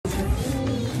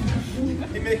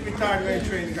make me tired when I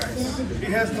train, guys.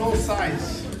 He has no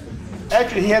size.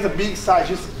 Actually, he has a big size,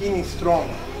 just skinny and strong.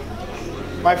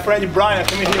 My friend Brian,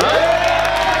 come in here.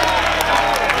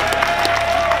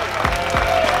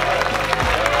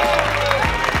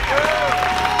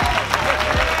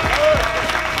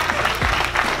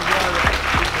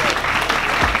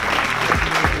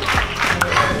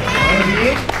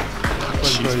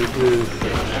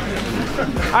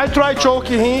 I try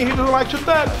choking him, he doesn't like to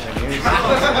tap.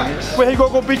 When he go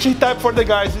compete, he tap for the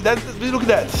guys. Look at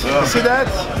that. You see that?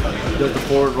 Does the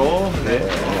forward roll? Yeah,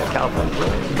 California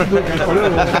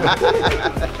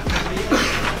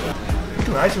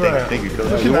Nice, Brian. Thank you,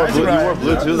 Coach. You wore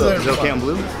blue too, though. Is it okay on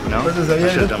blue? No? I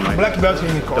should have done my black belt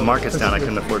in the market's down, I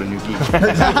couldn't afford a new gi.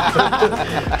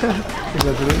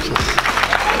 Congratulations.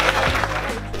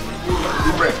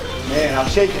 Man, I'm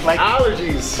shaking like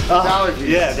allergies. Allergies.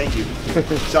 Yeah, thank you.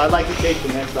 So I'd like to take the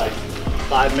next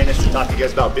 5 minutes to talk to you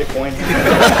guys about Bitcoin.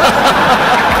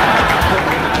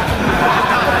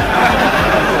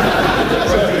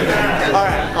 All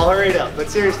right, I'll hurry it up. But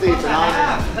seriously, it's an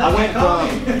honor. I went from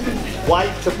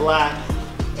white to black,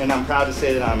 and I'm proud to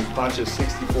say that I'm Pantcho's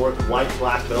 64th white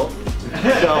black belt.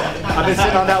 So I've been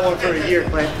sitting on that one for a year,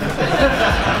 Clint.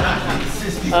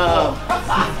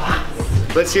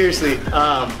 But seriously,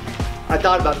 I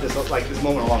thought about this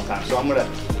moment a long time, so I'm gonna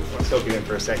soak it in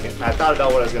for a second. I thought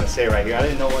about what I was gonna say right here. I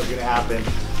didn't know what was gonna happen.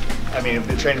 I mean, I've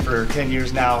been training for 10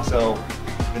 years now, so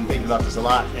I've been thinking about this a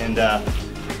lot. And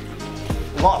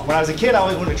when I was a kid, I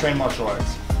always wanted to train martial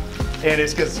arts, and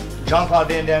it's because Jean-Claude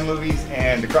Van Damme movies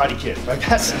and the Karate Kid. Like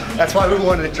that's why we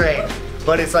wanted to train.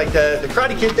 But it's like the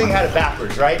Karate Kid thing had it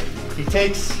backwards, right? He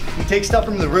takes stuff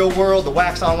from the real world, the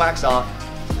wax on, wax off,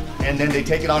 and then they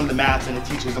take it onto the mats and it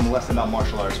teaches them a lesson about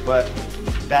martial arts. But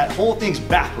that whole thing's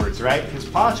backwards, right? Because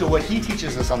Pantcho, what he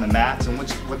teaches us on the mats and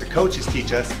what the coaches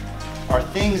teach us are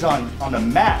things on the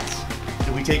mats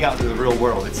that we take out into the real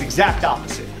world. It's the exact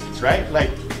opposite, right? Like,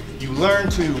 you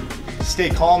learn to stay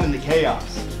calm in the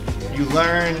chaos. You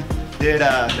learn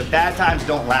that the bad times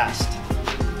don't last.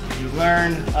 You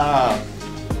learn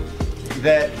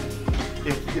that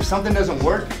if something doesn't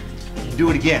work, you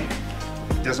do it again.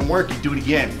 It doesn't work, you do it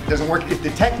again. It doesn't work. If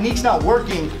the technique's not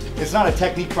working, it's not a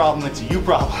technique problem, it's a you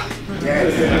problem.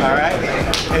 Yes. All right?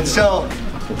 And so,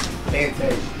 if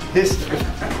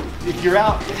you're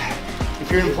an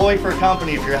employee for a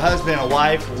company, if you're a husband, a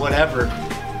wife, whatever,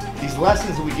 these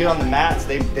lessons that we get on the mats,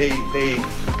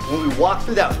 when we walk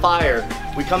through that fire,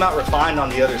 we come out refined on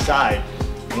the other side.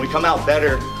 And we come out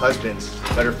better husbands,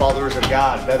 better followers of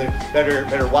God,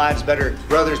 better wives, better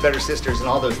brothers, better sisters, and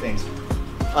all those things.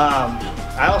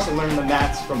 I also learned the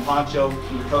mats from Pantcho,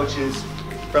 from the coaches,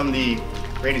 from the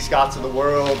Randy Scotts of the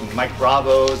world, and Mike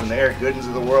Bravos, and the Eric Goodens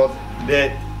of the world,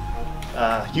 that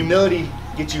humility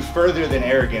gets you further than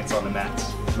arrogance on the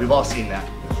mats. We've all seen that.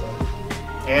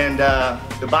 And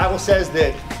the Bible says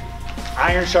that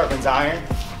iron sharpens iron,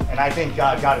 and I think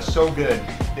God is so good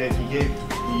that He gave me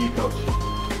you, Coach,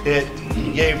 that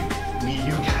He gave me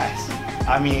you guys.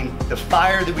 I mean, the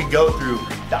fire that we go through,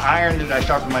 the iron that I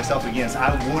sharpen myself against,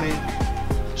 I wouldn't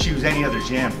choose any other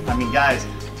gym. I mean, guys,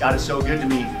 God is so good to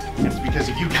me, and it's because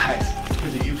of you guys,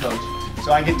 because of you, Coach.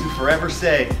 So I get to forever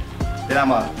say that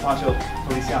I'm a Pantcho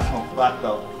Feliciano black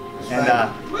belt. And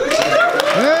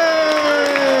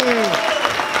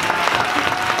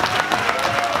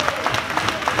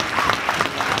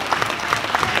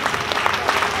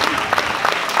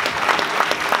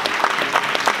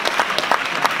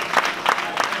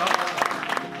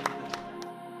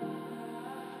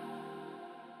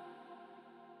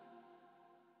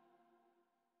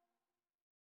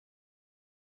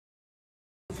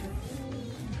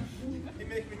he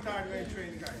makes me tired when I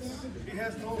train, guys. He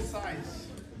has no size.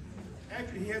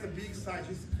 Actually, he has a big size,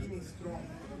 he's skinny and strong.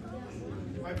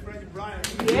 My friend Brian.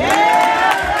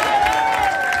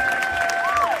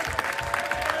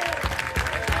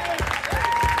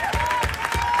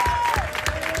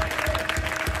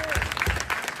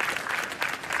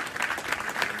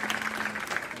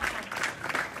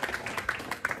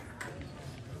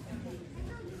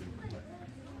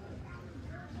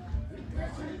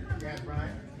 Yeah,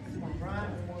 Brian. Come on,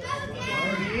 Brian.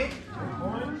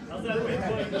 How's that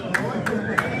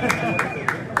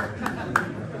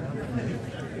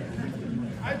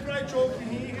I tried choking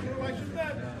him, he didn't like to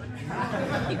tap.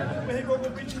 When he go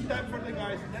compete, he tap for the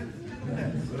guys. That's